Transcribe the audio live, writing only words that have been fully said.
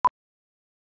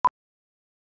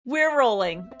We're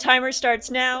rolling. Timer starts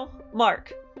now.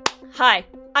 Mark. Hi,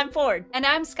 I'm Ford. And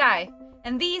I'm Sky.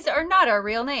 And these are not our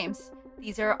real names.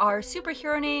 These are our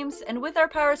superhero names, and with our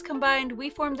powers combined,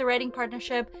 we formed the writing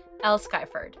partnership L.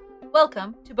 Skyford.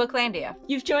 Welcome to Booklandia.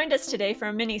 You've joined us today for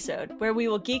a Minisode, where we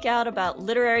will geek out about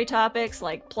literary topics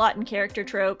like plot and character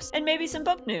tropes, and maybe some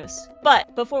book news.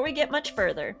 But before we get much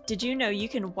further, did you know you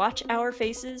can watch our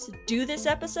faces do this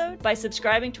episode by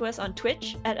subscribing to us on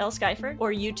Twitch at L. Skyford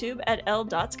or YouTube at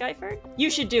L.Skyford? You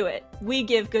should do it. We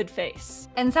give good face.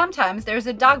 And sometimes there's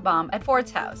a dog bomb at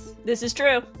Ford's house. This is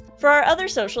true. For our other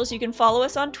socials, you can follow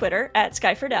us on Twitter at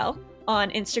SkyfordL,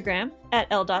 on Instagram at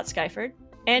L.Skyford.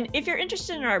 And if you're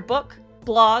interested in our book,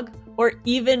 blog, or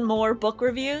even more book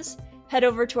reviews, head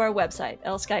over to our website,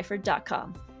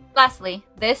 lskyford.com. Lastly,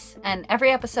 this and every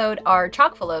episode are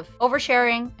chock full of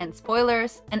oversharing and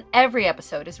spoilers, and every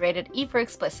episode is rated E for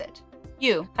explicit.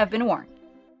 You have been warned.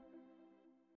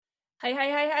 Hi.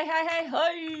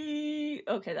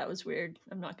 Okay, that was weird.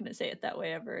 I'm not going to say it that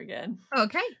way ever again.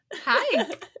 Okay. Hi.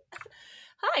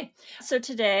 Hi. So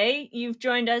today, you've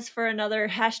joined us for another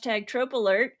hashtag trope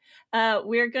alert.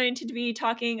 We're going to be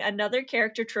talking another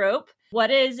character trope. What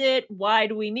is it? Why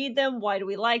do we need them? Why do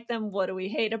we like them? What do we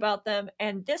hate about them?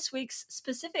 And this week's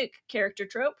specific character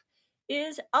trope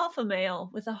is alpha male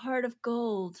with a heart of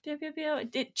gold. Pew, pew, pew.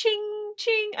 Ching,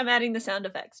 ching. I'm adding the sound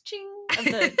effects. Ching. Of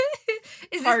the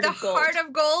Is this the heart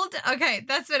of gold? Okay,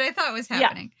 that's what I thought was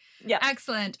happening. Yeah.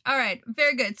 Excellent. All right,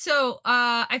 very good. So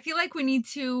I feel like we need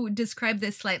to describe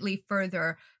this slightly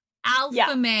further.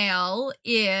 Alpha male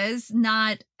is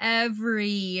not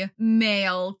every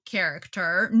male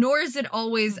character, nor is it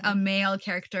always a male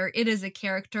character. It is a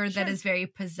character that is very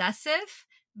possessive,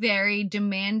 very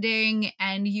demanding,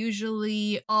 and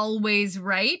usually always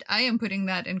right. I am putting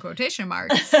that in quotation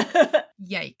marks.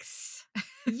 Yikes.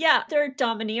 Yeah, they're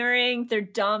domineering, they're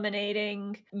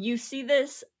dominating. You see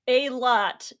this a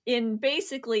lot in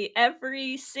basically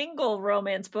every single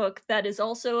romance book that is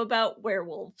also about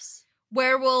werewolves.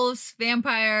 Werewolves,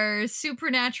 vampires,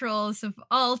 supernaturals of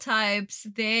all types.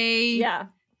 They've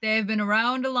been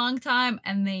around a long time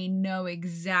and they know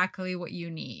exactly what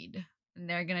you need. And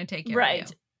they're going to take care of you.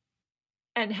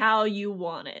 And how you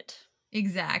want it.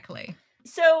 Exactly.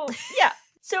 So, yeah.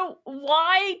 So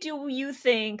why do you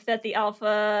think that the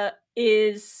alpha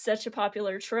is such a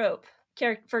popular trope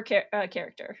for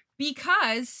character?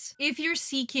 Because if you're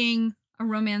seeking a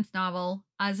romance novel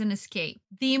as an escape,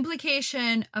 the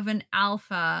implication of an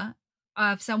alpha,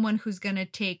 of someone who's going to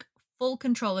take full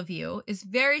control of you, is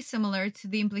very similar to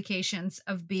the implications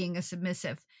of being a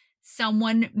submissive.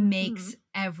 Someone makes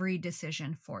every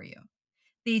decision for you.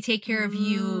 They take care of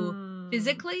you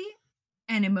physically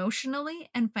and emotionally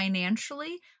and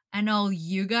financially, and all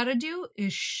you gotta do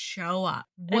is show up.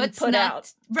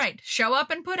 Show up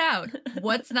and put out.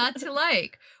 What's not to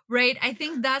like, right? I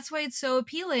think that's why it's so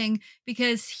appealing,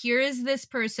 because here is this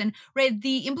person, right?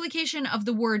 The implication of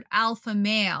the word alpha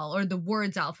male, or the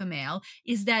words alpha male,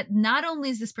 is that not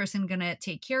only is this person gonna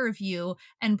take care of you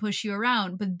and push you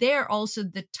around, but they're also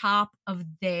the top of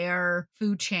their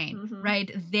food chain,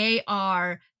 right? They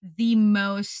are the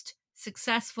most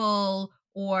successful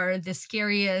or the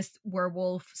scariest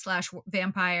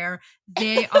werewolf/vampire.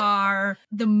 They are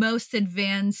the most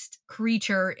advanced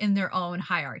creature in their own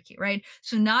hierarchy, right?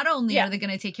 So not only are they going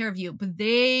to take care of you, but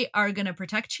they are going to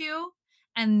protect you,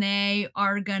 and they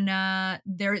are gonna,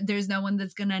 there's no one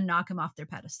that's going to knock them off their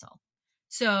pedestal.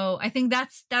 So I think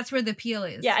that's where the appeal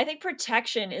is. Yeah, I think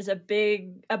protection is a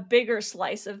bigger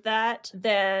slice of that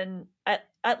than,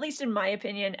 at least in my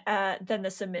opinion, than the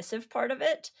submissive part of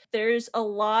it. There's a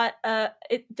lot of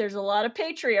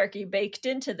patriarchy baked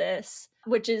into this,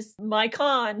 which is my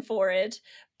con for it.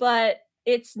 But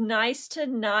it's nice to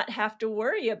not have to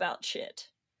worry about shit.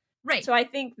 Right. So I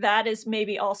think that is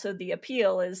maybe also the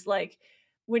appeal, is like,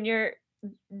 when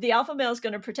the alpha male is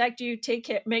going to protect you, take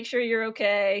care, make sure you're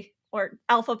okay, or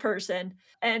alpha person.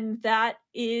 And that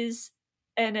is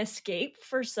an escape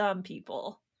for some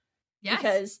people. Yes.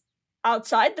 Because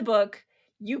outside the book,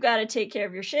 you got to take care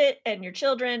of your shit and your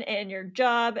children and your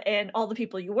job and all the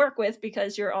people you work with,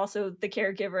 because you're also the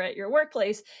caregiver at your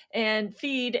workplace, and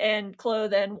feed and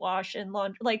clothe and wash and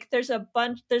laundry. Like, there's a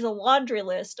laundry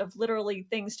list of literally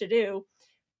things to do,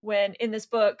 when in this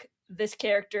book, this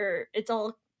character, it's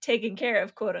all taken care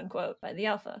of, quote unquote, by the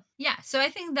alpha. Yeah. So I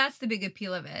think that's the big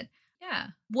appeal of it. Yeah.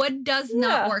 What does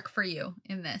not work for you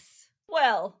in this?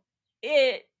 Well,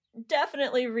 it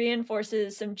definitely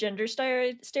reinforces some gender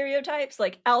stereotypes,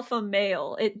 like alpha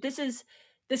male.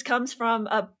 This comes from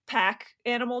a pack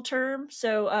animal term.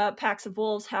 So packs of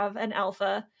wolves have an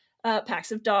alpha,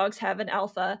 packs of dogs have an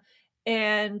alpha,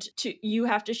 and you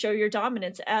have to show your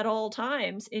dominance at all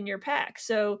times in your pack.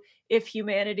 So if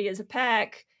humanity is a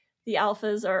pack, the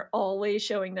alphas are always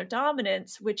showing their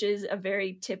dominance, which is a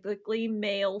very typically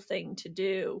male thing to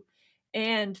do.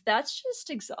 And that's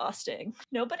just exhausting.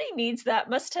 Nobody needs that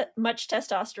much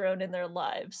testosterone in their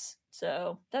lives.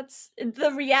 So that's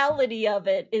the reality of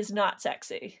it is not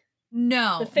sexy.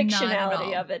 No, The not at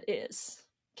fictionality all. of it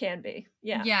can be.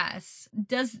 Yeah. Yes.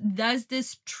 Does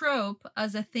this trope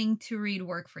as a thing to read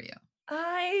work for you?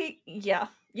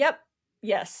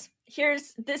 Yes.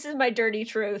 This is my dirty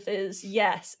truth is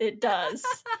yes, it does.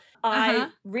 I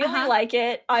really like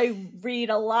it. I read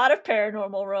a lot of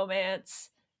paranormal romance,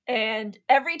 and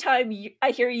every time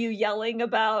I hear you yelling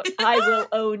about I will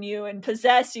own you and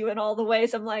possess you in all the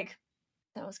ways, I'm like,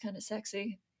 that was kind of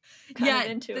sexy. Kind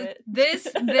of into it. This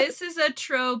is a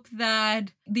trope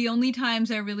that the only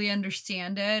times I really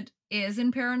understand it is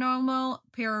in paranormal,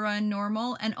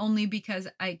 and only because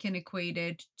I can equate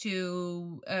it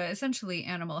to essentially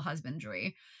animal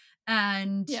husbandry.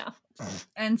 And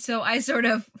so I sort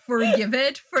of forgive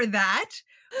it for that.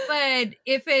 But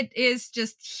if it is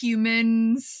just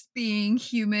humans being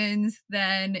humans,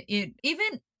 then you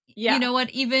know what,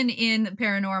 even in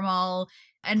paranormal,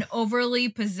 an overly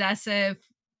possessive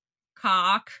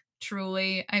cock,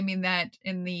 truly, I mean that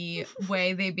in the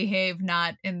way they behave,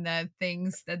 not in the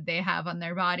things that they have on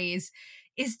their bodies,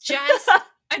 is just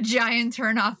a giant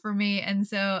turnoff for me. And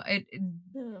so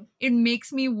it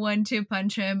makes me want to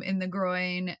punch him in the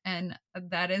groin, and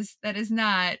that is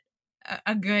not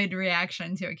a good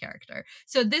reaction to a character.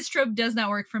 So this trope does not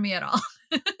work for me at all.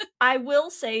 I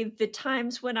will say the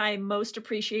times when I most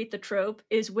appreciate the trope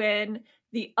is when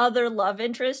the other love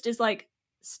interest is like,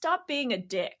 stop being a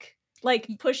dick. Like,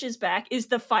 pushes back, is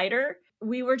the fighter.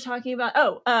 We were talking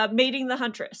about, Mating the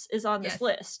Huntress is on this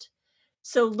list.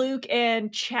 So Luke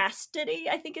and Chastity,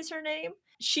 I think is her name.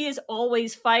 She is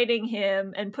always fighting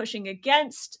him and pushing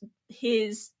against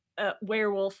his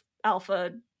werewolf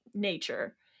alpha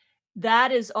nature.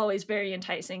 That is always very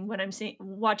enticing when I'm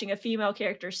watching a female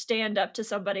character stand up to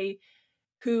somebody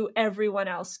who everyone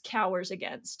else cowers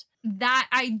against. That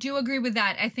I do agree with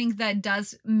that. I think that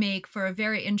does make for a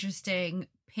very interesting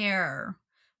pair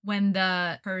when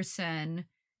the person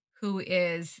who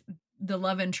is the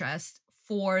love interest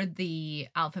for the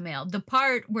alpha male, the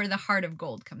part where the heart of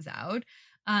gold comes out,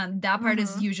 that part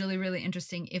is usually really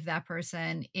interesting if that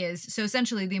person is, so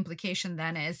essentially the implication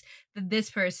then is that this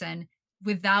person,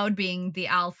 without being the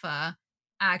alpha,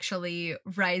 actually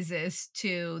rises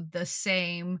to the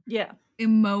same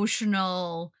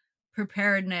emotional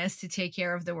preparedness to take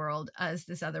care of the world as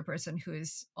this other person who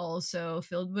is also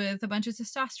filled with a bunch of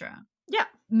testosterone. Yeah.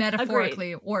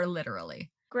 Metaphorically or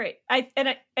literally. Great.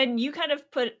 And you kind of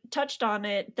touched on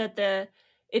it, that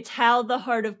it's how the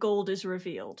heart of gold is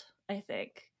revealed, I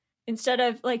think. Instead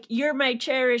of like, you're my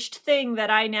cherished thing that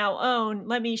I now own,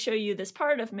 let me show you this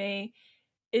part of me,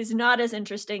 is not as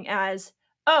interesting as,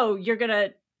 oh, you're gonna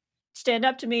stand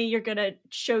up to me, you're gonna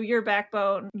show your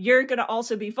backbone, you're gonna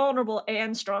also be vulnerable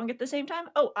and strong at the same time.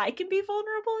 Oh, I can be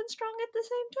vulnerable and strong at the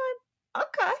same time?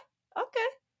 Okay.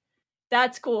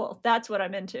 That's cool. That's what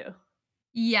I'm into.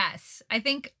 Yes. I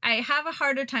think I have a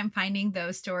harder time finding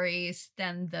those stories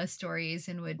than the stories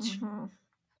in which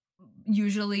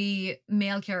usually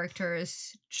male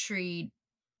characters treat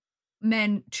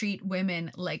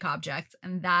women like objects,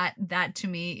 and that to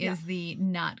me is the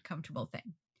not comfortable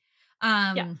thing.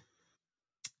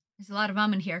 There's a lot of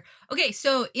in here. Okay,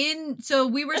 so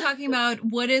we were talking about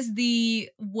what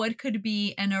could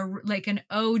be an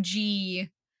OG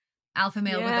alpha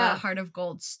male with a heart of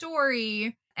gold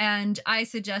story, and I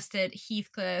suggested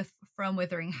Heathcliff from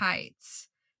Wuthering Heights,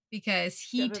 because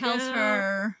he tells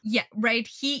her,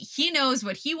 he knows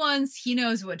what he wants, he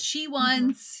knows what she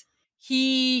wants,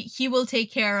 he will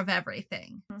take care of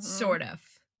everything, sort of.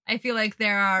 I feel like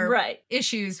there are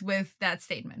issues with that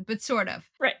statement, but sort of.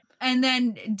 Right. And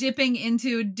then dipping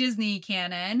into Disney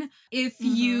canon, if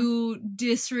you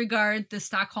disregard the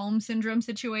Stockholm Syndrome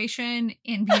situation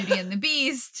in Beauty and the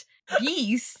Beast,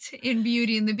 Beast in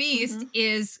Beauty and the Beast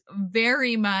is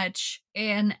very much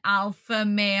an alpha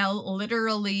male,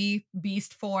 literally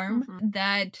beast form,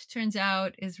 that turns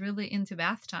out is really into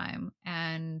bath time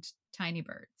and tiny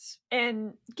birds.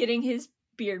 And getting his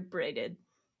beard braided.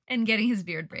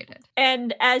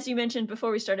 And as you mentioned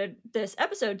before we started this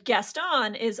episode,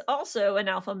 Gaston is also an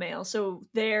alpha male. So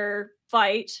their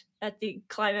fight at the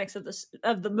climax of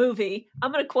the movie,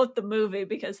 I'm going to quote the movie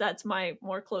because that's my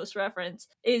more close reference,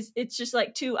 it's just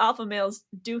like two alpha males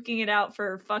duking it out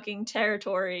for fucking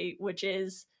territory, which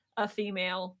is a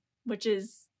female, which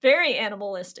is very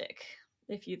animalistic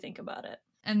if you think about it.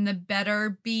 and the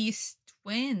Better Beast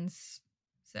twins.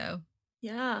 So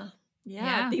Yeah.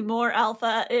 Yeah. The more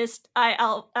alphaist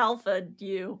I alpha'd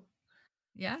you.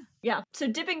 yeah. Yeah. So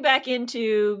dipping back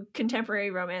into contemporary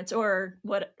romance or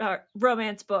what are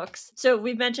romance books. So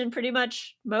we've mentioned pretty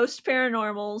much most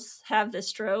paranormals have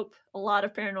this trope. A lot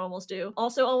of paranormals do.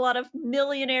 Also, a lot of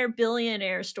millionaire,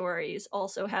 billionaire stories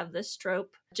also have this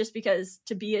trope. Just because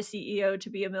to be a CEO, to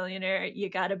be a millionaire, you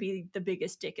got to be the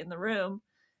biggest dick in the room.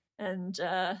 And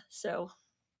so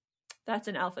that's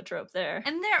an alpha trope there.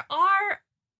 And there are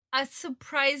a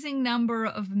surprising number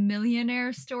of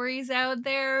millionaire stories out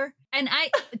there. And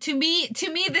to me,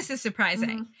 this is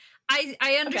surprising. Mhm.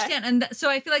 I understand. And so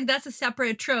I feel like that's a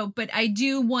separate trope, but I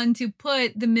do want to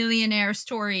put the millionaire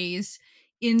stories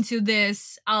into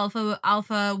this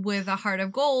alpha with a heart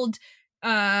of gold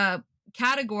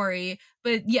category.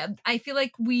 But yeah, I feel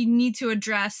like we need to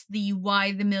address the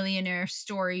why the millionaire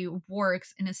story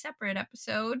works in a separate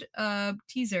episode,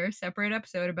 separate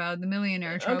episode about the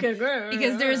millionaire trope. Okay, great.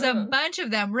 Because there's a bunch of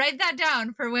them. Write that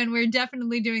down for when we're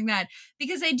definitely doing that.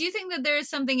 Because I do think that there is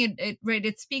something,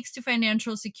 it speaks to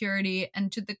financial security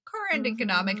and to the current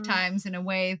economic times in a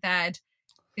way that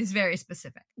is very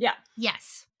specific. Yeah.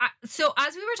 Yes. So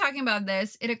as we were talking about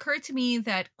this, it occurred to me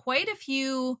that quite a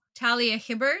few Talia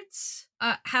Hibberts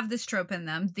have this trope in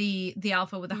them, the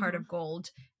alpha with a heart of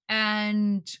gold.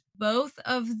 And both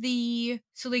of the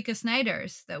Sulika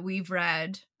Snyders that we've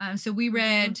read. So we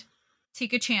read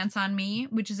Take a Chance on Me,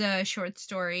 which is a short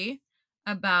story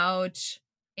about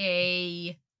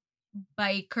a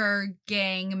biker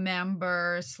gang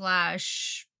member /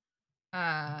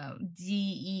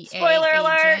 DEA Spoiler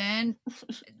agent.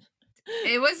 alert.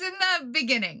 It was in the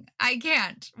beginning. I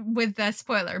can't with the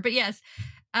spoiler, but yes.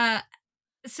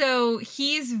 So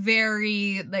he's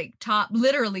very like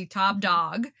literally top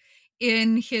dog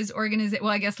in his organization.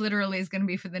 Well, I guess literally is going to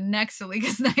be for the next Sulika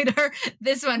Snyder.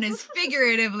 This one is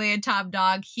figuratively a top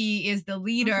dog. He is the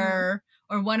leader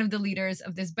or one of the leaders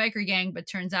of this biker gang, but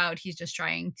turns out he's just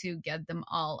trying to get them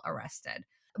all arrested.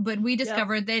 But we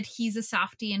discovered that he's a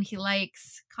softie and he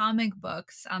likes comic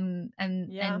books and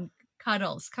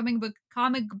cuddles.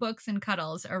 Comic books and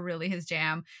cuddles are really his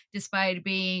jam, despite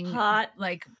being hot,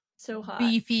 like so hot,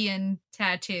 beefy and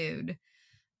tattooed.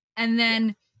 And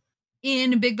then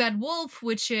in Big Bad Wolf,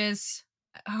 which is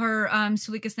her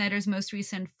Sulika Snyder's most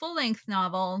recent full-length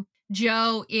novel,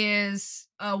 Joe is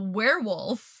a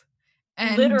werewolf.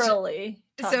 And literally.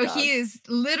 So he is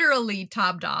literally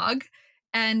top dog.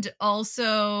 And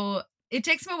also, it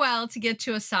takes him a while to get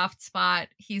to a soft spot.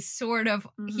 He's sort of,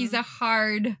 he's a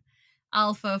hard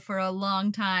alpha for a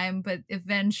long time, but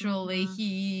eventually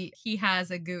he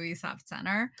has a gooey soft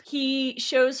center. He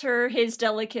shows her his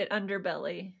delicate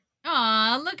underbelly.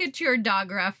 Aw, look at your dog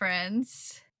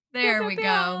reference. There we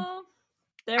go.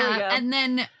 There we go. And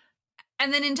then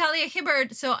in Talia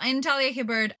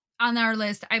Hibbert, on our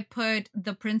list, I put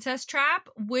The Princess Trap,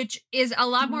 which is a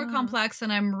lot more complex,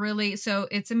 and so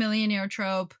it's a millionaire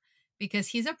trope because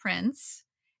he's a prince.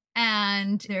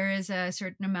 And there is a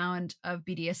certain amount of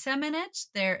BDSM in it.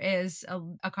 There is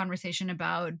a conversation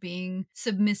about being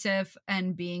submissive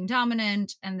and being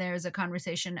dominant. And there's a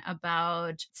conversation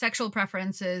about sexual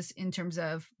preferences in terms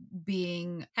of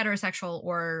being heterosexual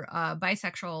or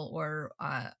bisexual or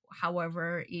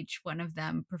however each one of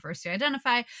them prefers to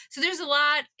identify. So there's a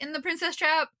lot in The Princess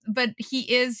Trap, but he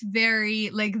is very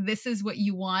like, this is what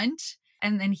you want.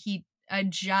 And then he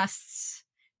adjusts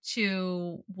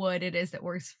to what it is that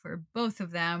works for both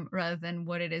of them rather than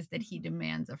what it is that he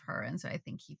demands of her. And so I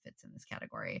think he fits in this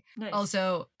category. Nice.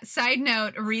 Also, side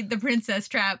note, read The Princess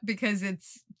Trap because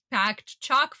it's packed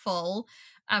chock full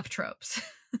of tropes.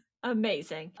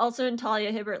 Amazing. Also in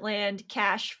Talia Hibbert land,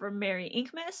 Cash from Mary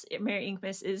Inkmas. Mary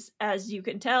Inkmas is, as you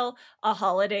can tell, a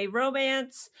holiday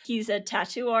romance. He's a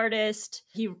tattoo artist.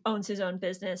 He owns his own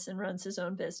business and runs his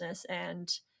own business.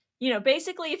 And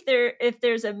basically if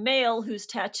there's a male who's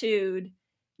tattooed,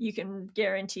 you can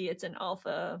guarantee it's an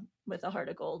alpha with a heart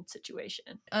of gold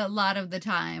situation. A lot of the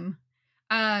time.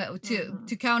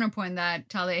 To counterpoint that,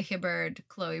 Talia Hibbert,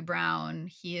 Chloe Brown,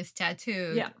 he is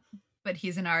tattooed, but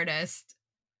he's an artist.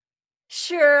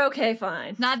 Sure, okay,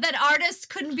 fine. Not that artists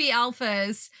couldn't be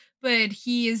alphas, but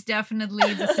he is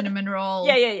definitely the cinnamon roll.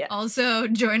 Yeah. Also,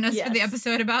 join us for the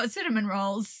episode about cinnamon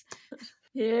rolls.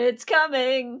 It's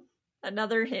coming.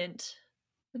 Another hint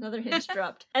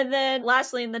dropped. And then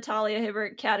lastly in the Talia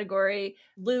Hibbert category,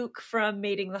 Luke from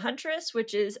Mating the Huntress,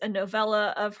 which is a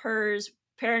novella of hers,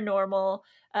 paranormal.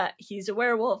 He's a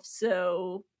werewolf,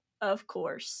 so of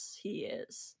course he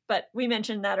is. But we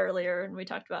mentioned that earlier and we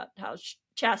talked about how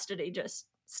Chastity just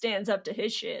stands up to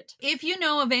his shit. If you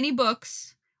know of any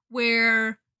books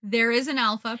where there is an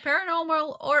alpha,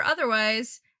 paranormal or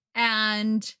otherwise,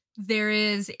 and there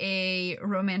is a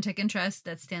romantic interest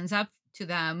that stands up to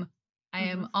them, I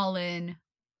am all in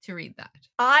to read that.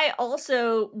 I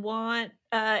also want,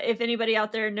 if anybody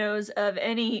out there knows of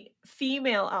any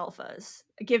female alphas,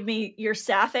 give me your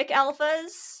sapphic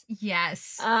alphas.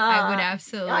 Yes, I would Uh,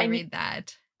 absolutely read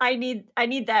that. I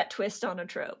need that twist on a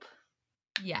trope.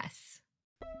 Yes.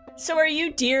 So are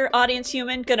you, dear audience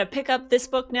human, gonna pick up this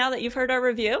book now that you've heard our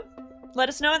review? Let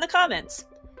us know in the comments.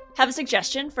 Have a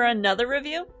suggestion for another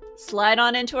review? Slide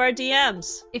on into our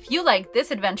DMs. If you like this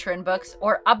adventure in books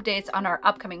or updates on our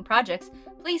upcoming projects,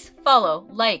 please follow,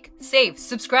 like, save,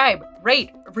 subscribe,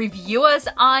 rate, review us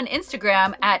on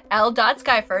Instagram at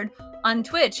l.skyford, on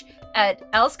Twitch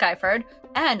at lskyford,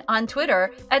 and on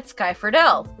Twitter at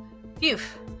skyfordl. Phew.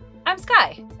 I'm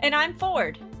Sky. And I'm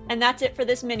Ford. And that's it for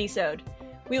this minisode.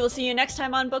 We will see you next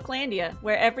time on Booklandia,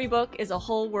 where every book is a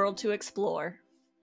whole world to explore.